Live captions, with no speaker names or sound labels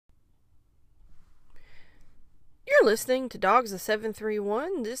You're listening to Dogs of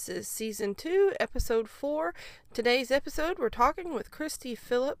 731. This is Season 2, Episode 4. Today's episode, we're talking with Christy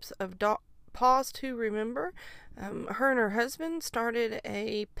Phillips of Paws to Remember. Her and her husband started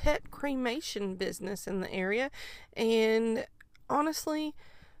a pet cremation business in the area, and honestly,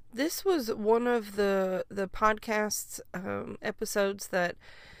 this was one of the podcast's episodes that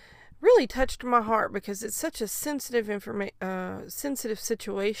really touched my heart because it's such a sensitive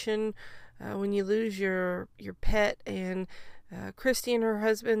situation when you lose your pet, and Christy and her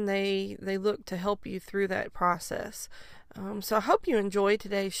husband, they look to help you through that process. So I hope you enjoy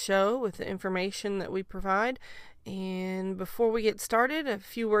today's show with the information that we provide. And before we get started, a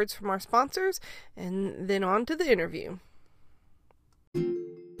few words from our sponsors, and then on to the interview.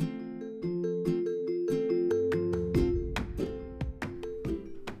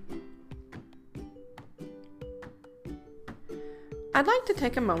 I'd like to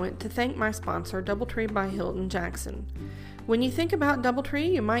take a moment to thank my sponsor, Doubletree by Hilton Jackson. When you think about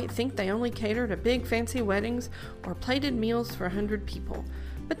Doubletree, you might think they only cater to big fancy weddings or plated meals for 100 people,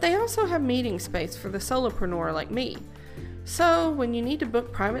 but they also have meeting space for the solopreneur like me. So, when you need to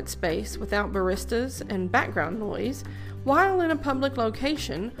book private space without baristas and background noise, while in a public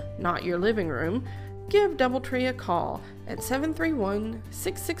location, not your living room, give Doubletree a call at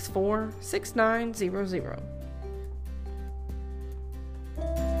 731-664-6900.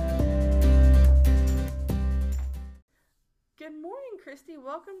 Good morning, Christy.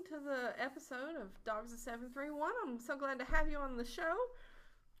 Welcome to the episode of Dogs of 731. I'm so glad to have you on the show.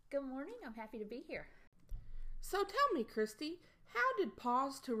 Good morning. I'm happy to be here. So tell me, Christy, how did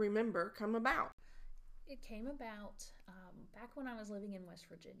Paws to Remember come about? It came about back when I was living in West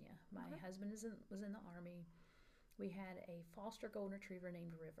Virginia. My husband was in the Army. We had a foster golden retriever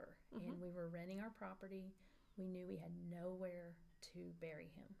named River, and we were renting our property. We knew we had nowhere to bury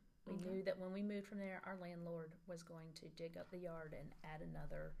him. We knew that when we moved from there, our landlord was going to dig up the yard and add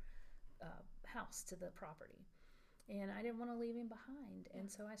another house to the property. And I didn't want to leave him behind. And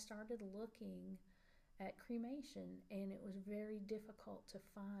so I started looking at cremation, and it was very difficult to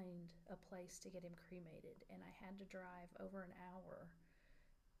find a place to get him cremated. And I had to drive over an hour.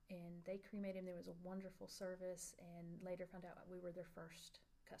 And they cremated him. There was a wonderful service, and later found out we were their first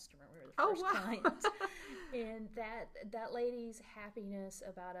customer. We were the first client. And that lady's happiness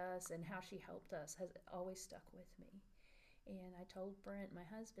about us and how she helped us has always stuck with me. And I told Brent, my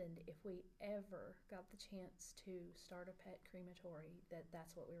husband, if we ever got the chance to start a pet crematory,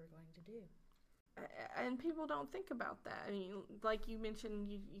 that's what we were going to do. And people don't think about that. I mean, like you mentioned,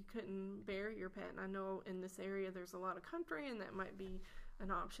 you couldn't bury your pet. And I know in this area there's a lot of country, and that might be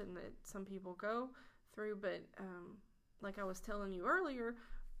an option that some people go through. But like I was telling you earlier,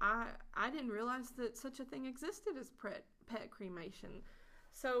 I didn't realize that such a thing existed as pet cremation.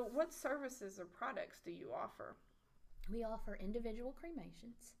 So what services or products do you offer? We offer individual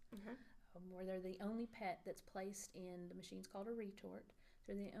cremations, where they're the only pet that's placed in, the machine's called a retort.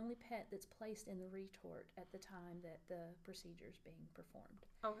 They're the only pet that's placed in the retort at the time that the procedure's being performed.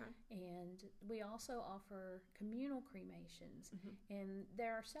 Okay. And we also offer communal cremations, and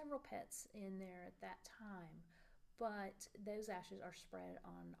there are several pets in there at that time. But those ashes are spread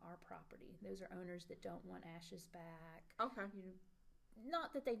on our property. Those are owners that don't want ashes back. Okay.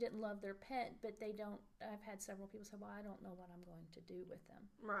 Not that they didn't love their pet, but they don't. I've had several people say, "Well, I don't know what I'm going to do with them."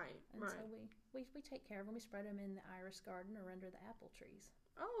 Right. And so we take care of them. We spread them in the iris garden or under the apple trees.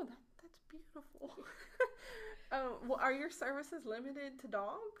 Oh, that's beautiful. Well, are your services limited to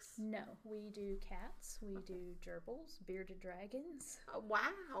dogs? No, we do cats, we do gerbils, bearded dragons. Oh,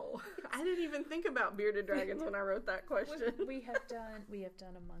 wow. I didn't even think about bearded dragons when I wrote that question. We have done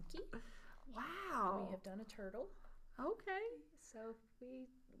a monkey. Wow. We have done a turtle. Okay. So we've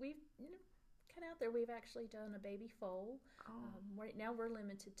kind of out there. We've actually done a baby foal. Right now we're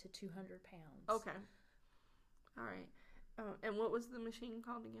limited to 200 pounds. Okay. All right. And what was the machine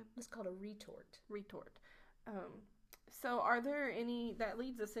called again? It's called a retort. Retort. So are there any, that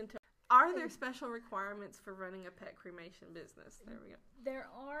leads us into, are there special requirements for running a pet cremation business? There we go. There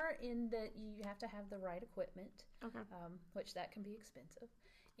are, in that you have to have the right equipment, which that can be expensive.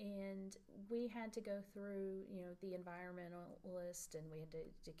 And we had to go through, the environmentalist, and we had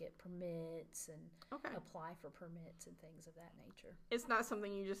to get permits and apply for permits and things of that nature. It's not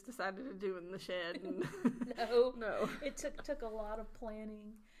something you just decided to do in the shed. And No. It took a lot of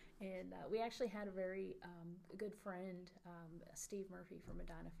planning. And we actually had a very good friend, Steve Murphy from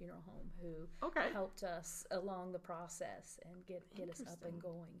Medina Funeral Home, who helped us along the process and get us up and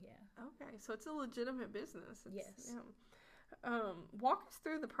going. Yeah. Okay, so it's a legitimate business. Yes. Yeah. Walk us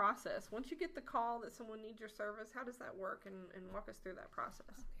through the process. Once you get the call that someone needs your service, how does that work? And walk us through that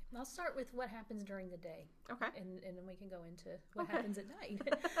process. Okay. I'll start with what happens during the day. Okay. And then we can go into what happens at night.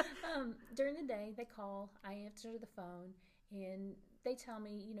 During the day, they call, I answer the phone, and they tell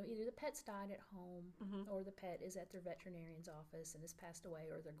me, either the pet's died at home or the pet is at their veterinarian's office and has passed away,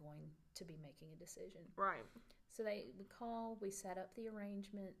 or they're going to be making a decision. Right. So we call, we set up the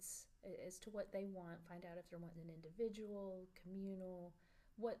arrangements as to what they want, find out if they're wanting an individual, communal,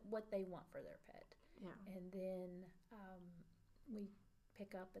 what they want for their pet. Yeah. And then we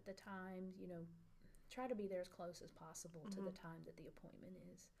pick up at the time, try to be there as close as possible to the time that the appointment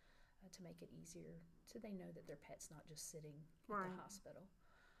is, to make it easier so they know that their pet's not just sitting at the hospital.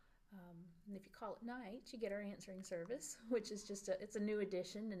 And if you call at night, you get our answering service, which is it's a new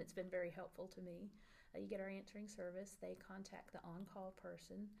addition, and it's been very helpful to me. You get our answering service. They contact the on-call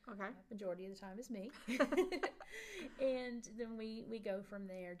person. Okay. Majority of the time is me. And then we go from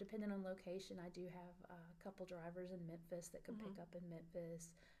there. Depending on location, I do have a couple drivers in Memphis that can pick up in Memphis.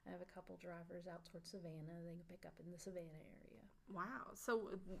 I have a couple drivers out towards Savannah. They can pick up in the Savannah area. Wow.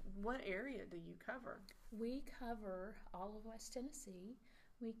 So what area do you cover? We cover all of West Tennessee.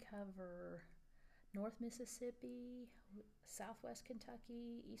 We cover North Mississippi, Southwest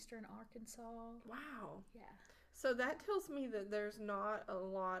Kentucky, Eastern Arkansas. Wow. Yeah. So that tells me that there's not a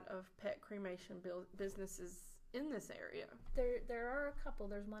lot of pet cremation businesses in this area. There are a couple.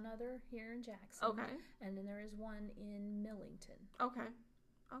 There's one other here in Jackson. Okay. And then there is one in Millington. Okay.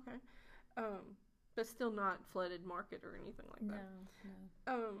 But still not flooded market or anything like that.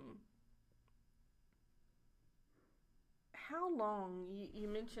 No. How long, you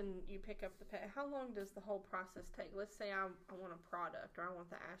mentioned you pick up the pet, how long does the whole process take? Let's say I want a product or I want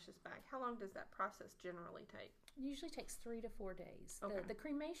the ashes back. How long does that process generally take? It usually takes 3 to 4 days. Okay. The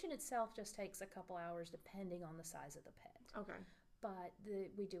cremation itself just takes a couple hours depending on the size of the pet. Okay. But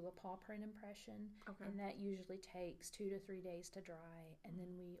we do a paw print impression, and that usually takes 2 to 3 days to dry. And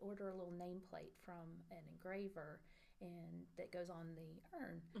then we order a little nameplate from an engraver, and that goes on the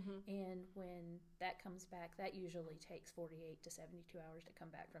urn. And when that comes back, that usually takes 48 to 72 hours to come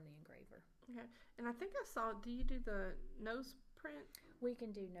back from the engraver. Okay. And I think I saw, do you do the nose print? We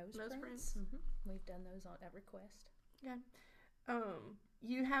can do nose prints. We've done those at request. Okay.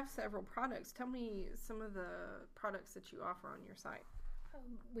 You have several products. Tell me some of the products that you offer on your site.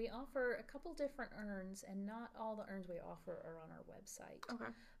 We offer a couple different urns, and not all the urns we offer are on our website.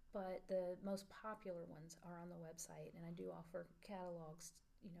 Okay. But the most popular ones are on the website, and I do offer catalogs,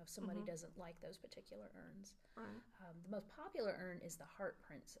 if somebody doesn't like those particular urns. Right. The most popular urn is the Heart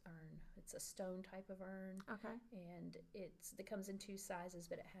Prints urn. It's a stone type of urn. Okay. And it comes in 2 sizes,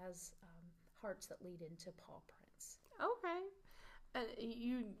 but it has hearts that lead into paw prints. Okay.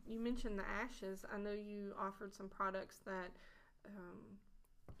 You mentioned the ashes. I know you offered some products that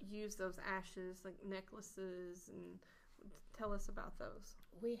use those ashes, like necklaces, and tell us about those.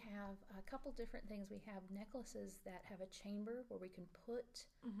 We have a couple different things. We have necklaces that have a chamber where we can put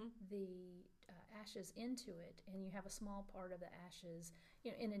the ashes into it, and you have a small part of the ashes,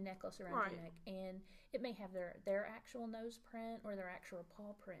 in a necklace around your neck, and it may have their actual nose print or their actual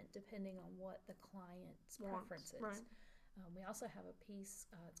paw print, depending on what the client's preference is. Right. We also have a piece,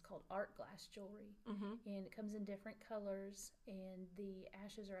 it's called art glass jewelry, and it comes in different colors, and the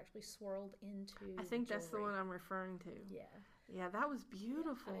ashes are actually swirled into I think the that's the one I'm referring to. Yeah. Yeah, that was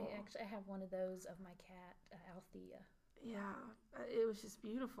beautiful. I have one of those of my cat, Althea. Yeah, it was just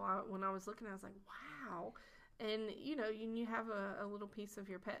beautiful. When I was looking, I was like, wow. And, you have a little piece of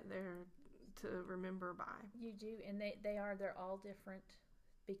your pet there to remember by. You do, and they're all different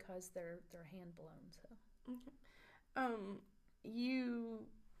because they're hand blown. So. Okay.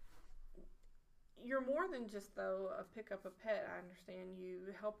 You're more than just, though, a pick up a pet. I understand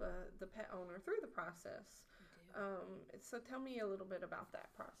you help the pet owner through the process. So tell me a little bit about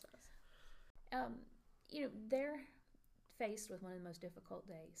that process. They're faced with one of the most difficult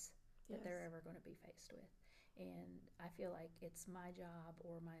days that they're ever going to be faced with. And I feel like it's my job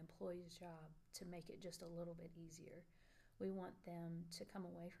or my employee's job to make it just a little bit easier. We want them to come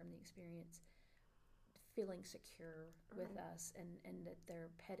away from the experience feeling secure with us, and that their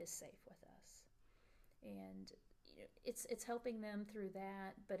pet is safe with us. And it's helping them through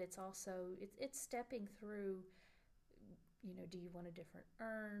that, but it's also it's stepping through. Do you want a different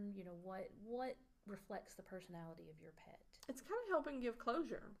urn? What reflects the personality of your pet? It's kind of helping give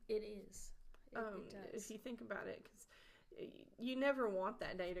closure. It is. It does. If you think about it, because you never want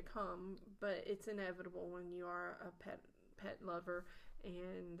that day to come, but it's inevitable when you are a pet lover.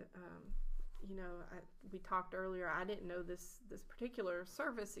 And we talked earlier. I didn't know this particular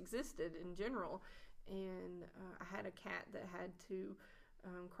service existed in general, and I had a cat that had to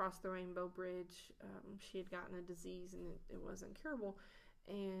cross the Rainbow Bridge. She had gotten a disease, and it wasn't curable.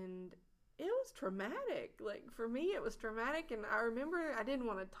 and it was traumatic. Like, for me, it was traumatic, and I remember I didn't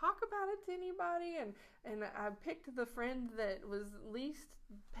want to talk about it to anybody, and I picked the friend that was least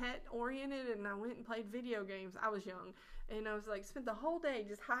pet oriented, and I went and played video games. I was young, and I was like, spent the whole day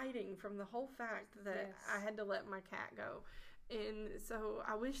just hiding from the whole fact that I had to let my cat go. And so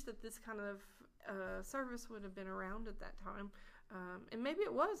I wish that this kind of service would have been around at that time. And maybe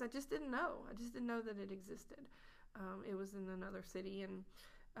it was. I just didn't know. I just didn't know that it existed. It was in another city, and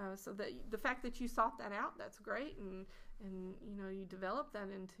so that the fact that you sought that out, that's great, and you know, you developed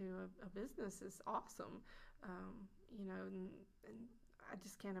that into a business is awesome. You know, and I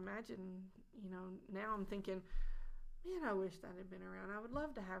just can't imagine. You know, now I'm thinking, man, I wish that had been around. I would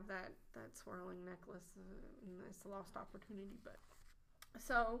love to have that swirling necklace. And it's a lost opportunity, but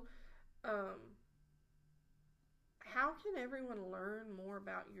so. How can everyone learn more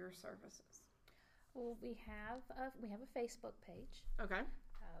about your services? Well, we have a Facebook page. Okay.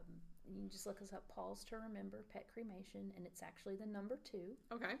 You can just look us up, Pause to Remember Pet Cremation, and it's actually the number 2.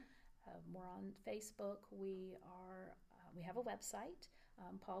 Okay. We're on Facebook. We have a website,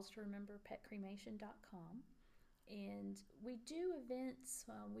 Pause to Remember PetCremation.com. And we do events.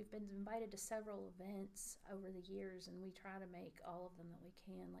 We've been invited to several events over the years, and we try to make all of them that we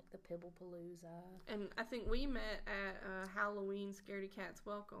can, like the Pibblepalooza. And I think we met at Halloween Scaredy Cats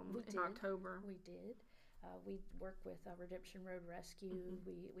Welcome in October. We did. We work with Redemption Road Rescue.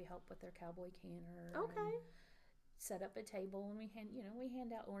 Mm-hmm. We help with their cowboy canner. Okay. Set up a table, and we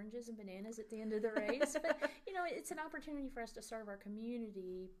hand out oranges and bananas at the end of the race. But it's an opportunity for us to serve our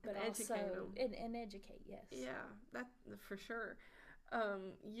community, but and also educate and educate. Yes. Yeah, that for sure.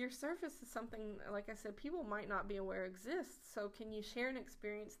 Your service is something, like I said, people might not be aware exists. So, can you share an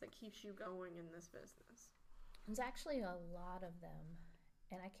experience that keeps you going in this business? There's actually a lot of them.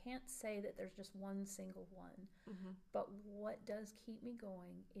 And I can't say that there's just one single one. Mm-hmm. But what does keep me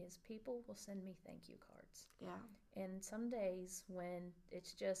going is people will send me thank you cards. Yeah. And some days when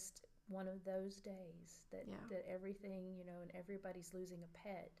it's just one of those days that everything, and everybody's losing a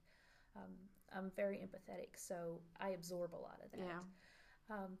pet, I'm very empathetic. So I absorb a lot of that. Yeah.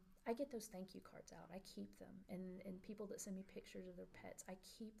 I get those thank you cards out. I keep them. And people that send me pictures of their pets, I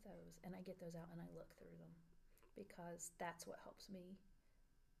keep those. And I get those out and I look through them. Because that's what helps me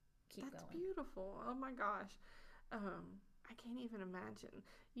keep going. That's beautiful. Oh my gosh. I can't even imagine.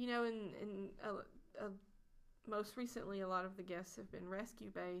 In most recently, a lot of the guests have been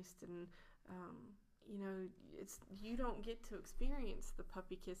rescue based, and you don't get to experience the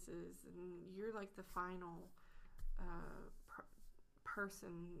puppy kisses, and you're like the final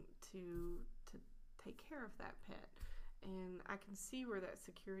person to take care of that pet. And I can see where that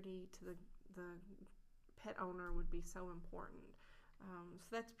security to the pet owner would be so important. So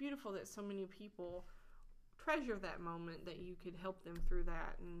that's beautiful that so many people treasure that moment, that you could help them through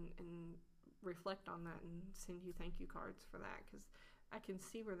that and reflect on that and send you thank you cards for that, because I can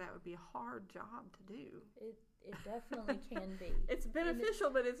see where that would be a hard job to do. It definitely can be. It's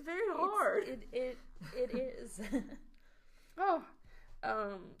beneficial, but it's very hard. It is.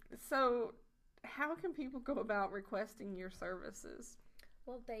 So how can people go about requesting your services?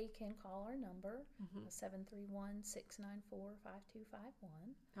 Well, they can call our number,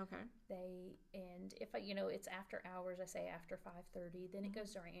 731-694-5251. Okay. And if it's after hours, I say after 5:30, then it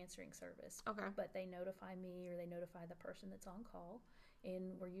goes to our answering service. Okay. But they notify me, or they notify the person that's on call,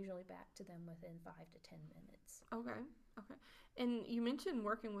 and we're usually back to them within 5 to 10 minutes. Okay. And you mentioned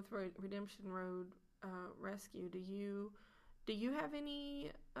working with Redemption Road Rescue. Do you have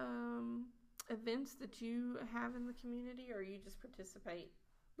any events that you have in the community, or you just participate?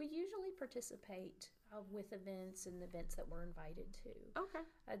 We usually participate with events and events that we're invited to. Okay.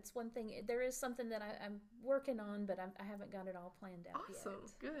 It's one thing. There is something that I'm working on, but I haven't got it all planned out yet. Awesome.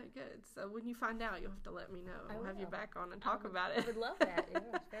 Good. So when you find out, you'll have to let me know. I'll have you back on and talk about it. I would love that.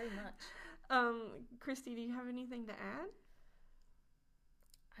 Yes, very much. Christy, do you have anything to add?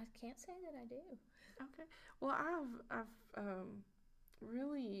 I can't say that I do. Okay. Well, I've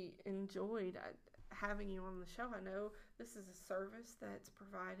really enjoyed having you on the show. I know this is a service that's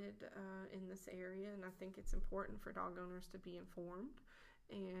provided in this area, and I think it's important for dog owners to be informed.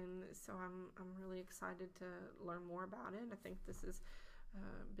 And so I'm really excited to learn more about it. I think this has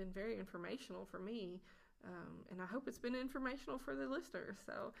been very informational for me, and I hope it's been informational for the listeners.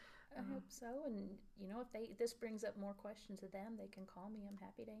 So I hope so. And if this brings up more questions to them, they can call me. I'm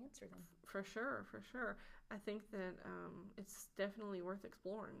happy to answer them. For sure. I think that it's definitely worth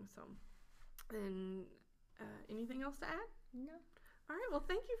exploring. So, and anything else to add? No. All right. Well,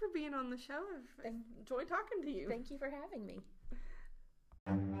 thank you for being on the show. I've enjoyed talking to you. Thank you for having me.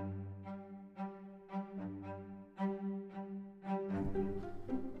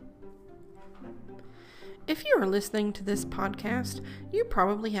 If you are listening to this podcast, you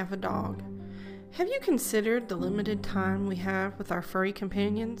probably have a dog. Have you considered the limited time we have with our furry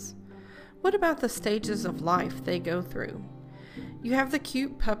companions? What about the stages of life they go through? You have the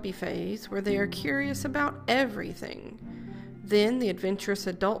cute puppy phase where they are curious about everything. Then the adventurous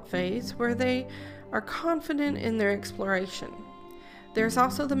adult phase where they are confident in their exploration. There's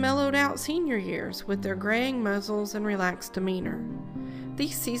also the mellowed out senior years with their graying muzzles and relaxed demeanor.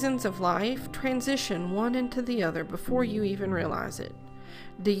 These seasons of life transition one into the other before you even realize it.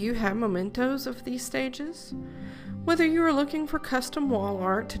 Do you have mementos of these stages? Whether you are looking for custom wall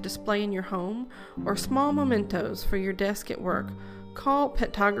art to display in your home or small mementos for your desk at work, call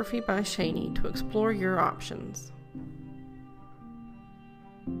Petography by Shaney to explore your options.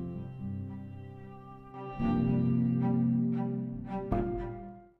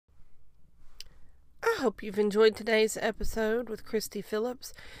 I hope you've enjoyed today's episode with Christy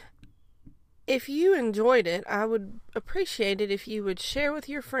Phillips. If you enjoyed it, I would appreciate it if you would share with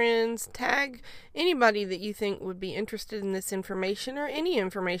your friends, tag anybody that you think would be interested in this information or any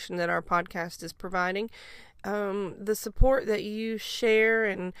information that our podcast is providing. The support that you share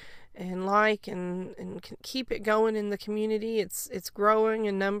and like and keep it going in the community, it's growing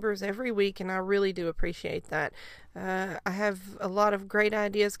in numbers every week, and I really do appreciate that. I have a lot of great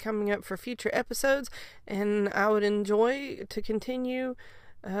ideas coming up for future episodes, and I would enjoy to continue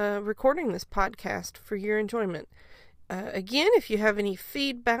recording this podcast for your enjoyment. Again, if you have any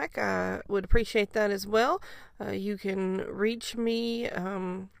feedback, I would appreciate that as well. You can reach me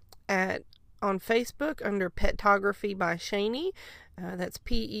on Facebook under Petography by Shaney. That's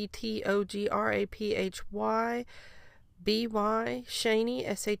Petography by Shaney,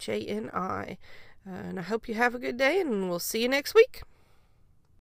 Shani. And I hope you have a good day, and we'll see you next week.